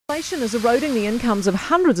Inflation is eroding the incomes of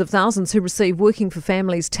hundreds of thousands who receive Working for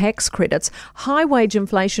Families tax credits. High wage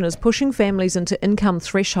inflation is pushing families into income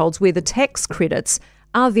thresholds where the tax credits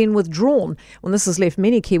are then withdrawn. Well, this has left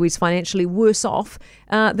many Kiwis financially worse off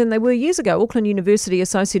than they were years ago. Auckland University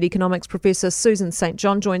Associate Economics Professor Susan St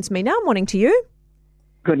John joins me now. Morning to you.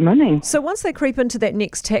 Good morning. So once they creep into that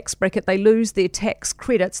next tax bracket, they lose their tax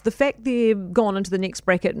credits. The fact they've gone into the next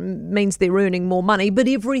bracket means they're earning more money, but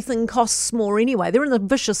everything costs more anyway. They're in a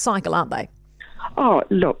vicious cycle, aren't they? Oh,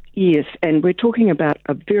 look, yes, and we're talking about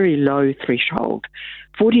a very low threshold.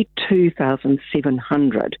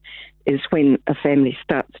 42,700 is when a family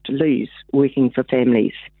starts to lose Working for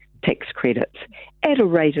Families tax credits at a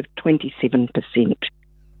rate of 27%.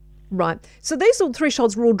 Right. So these all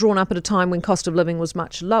thresholds were all drawn up at a time when cost of living was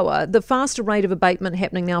much lower. The faster rate of abatement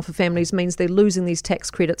happening now for families means they're losing these tax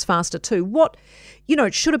credits faster too.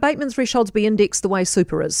 Should abatement thresholds be indexed the way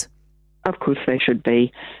super is? Of course they should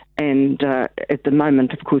be. And at the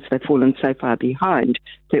moment, of course, they've fallen so far behind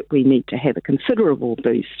that we need to have a considerable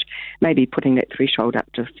boost. Maybe putting that threshold up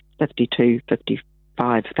to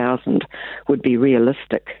 55,000 would be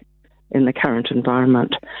realistic in the current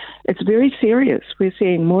environment. It's very serious. We're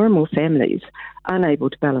seeing more and more families unable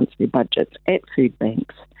to balance their budgets at food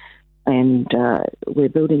banks, and we're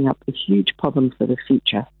building up a huge problem for the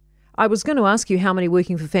future. I was going to ask you how many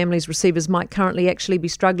Working for Families receivers might currently actually be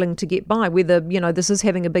struggling to get by, whether, this is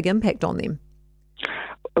having a big impact on them.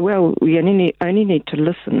 Well, we only need to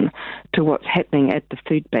listen to what's happening at the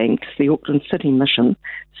food banks, the Auckland City Mission,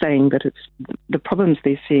 saying that the problems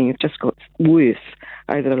they're seeing have just got worse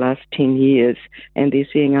over the last 10 years, and they're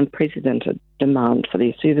seeing unprecedented demand for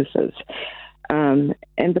their services. And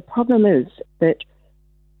the problem is that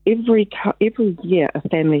every year a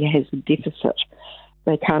family has a deficit.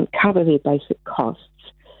 They can't cover their basic costs.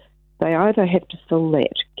 They either have to fill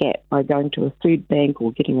that gap by going to a food bank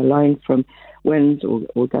or getting a loan from WINS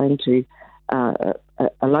or going to a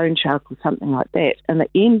loan shark or something like that, and they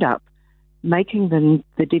end up making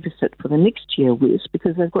the deficit for the next year worse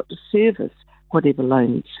because they've got to service whatever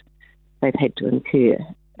loans they've had to incur.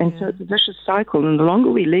 And so it's a vicious cycle, and the longer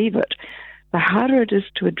we leave it, the harder it is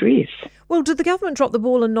to address. Well, did the government drop the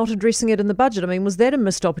ball in not addressing it in the budget? I mean, was that a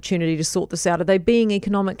missed opportunity to sort this out? Are they being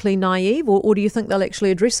economically naive, or do you think they'll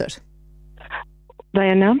actually address it? They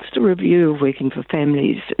announced a review of Working for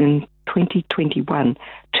Families in 2021,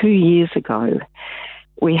 2 years ago.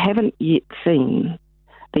 We haven't yet seen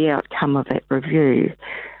the outcome of that review.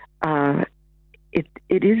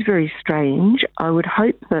 It is very strange. I would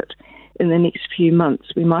hope that in the next few months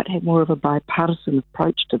we might have more of a bipartisan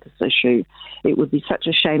approach to this issue. It would be such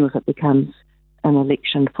a shame if it becomes an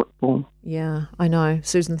election football. Yeah, I know.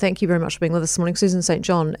 Susan, thank you very much for being with us this morning. Susan St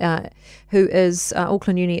John, who is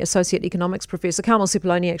Auckland Uni Associate Economics Professor. Carmel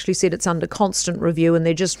Sepuloni actually said it's under constant review and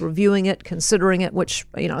they're just reviewing it, considering it, which,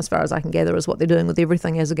 as far as I can gather, is what they're doing with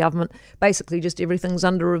everything as a government. Basically, just everything's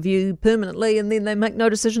under review permanently and then they make no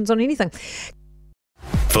decisions on anything.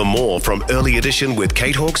 For more from Early Edition with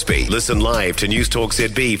Kate Hawkesby, listen live to News Talk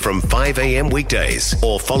ZB from 5 a.m. weekdays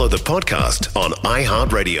or follow the podcast on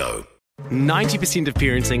iHeartRadio. 90% of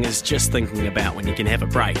parenting is just thinking about when you can have a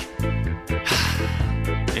break.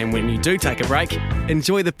 And when you do take a break,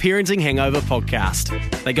 enjoy the Parenting Hangover podcast.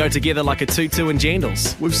 They go together like a tutu and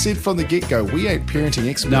jandals. We've said from the get-go, we ain't parenting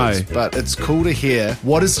experts, but it's cool to hear,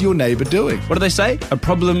 what is your neighbour doing? What do they say? A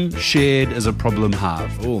problem shared is a problem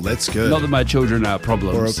halved. Oh, that's good. Not that my children are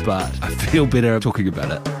problems, but I feel better talking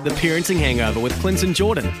about it. The Parenting Hangover with Clinton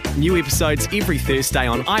Jordan. New episodes every Thursday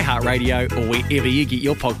on iHeartRadio or wherever you get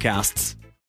your podcasts.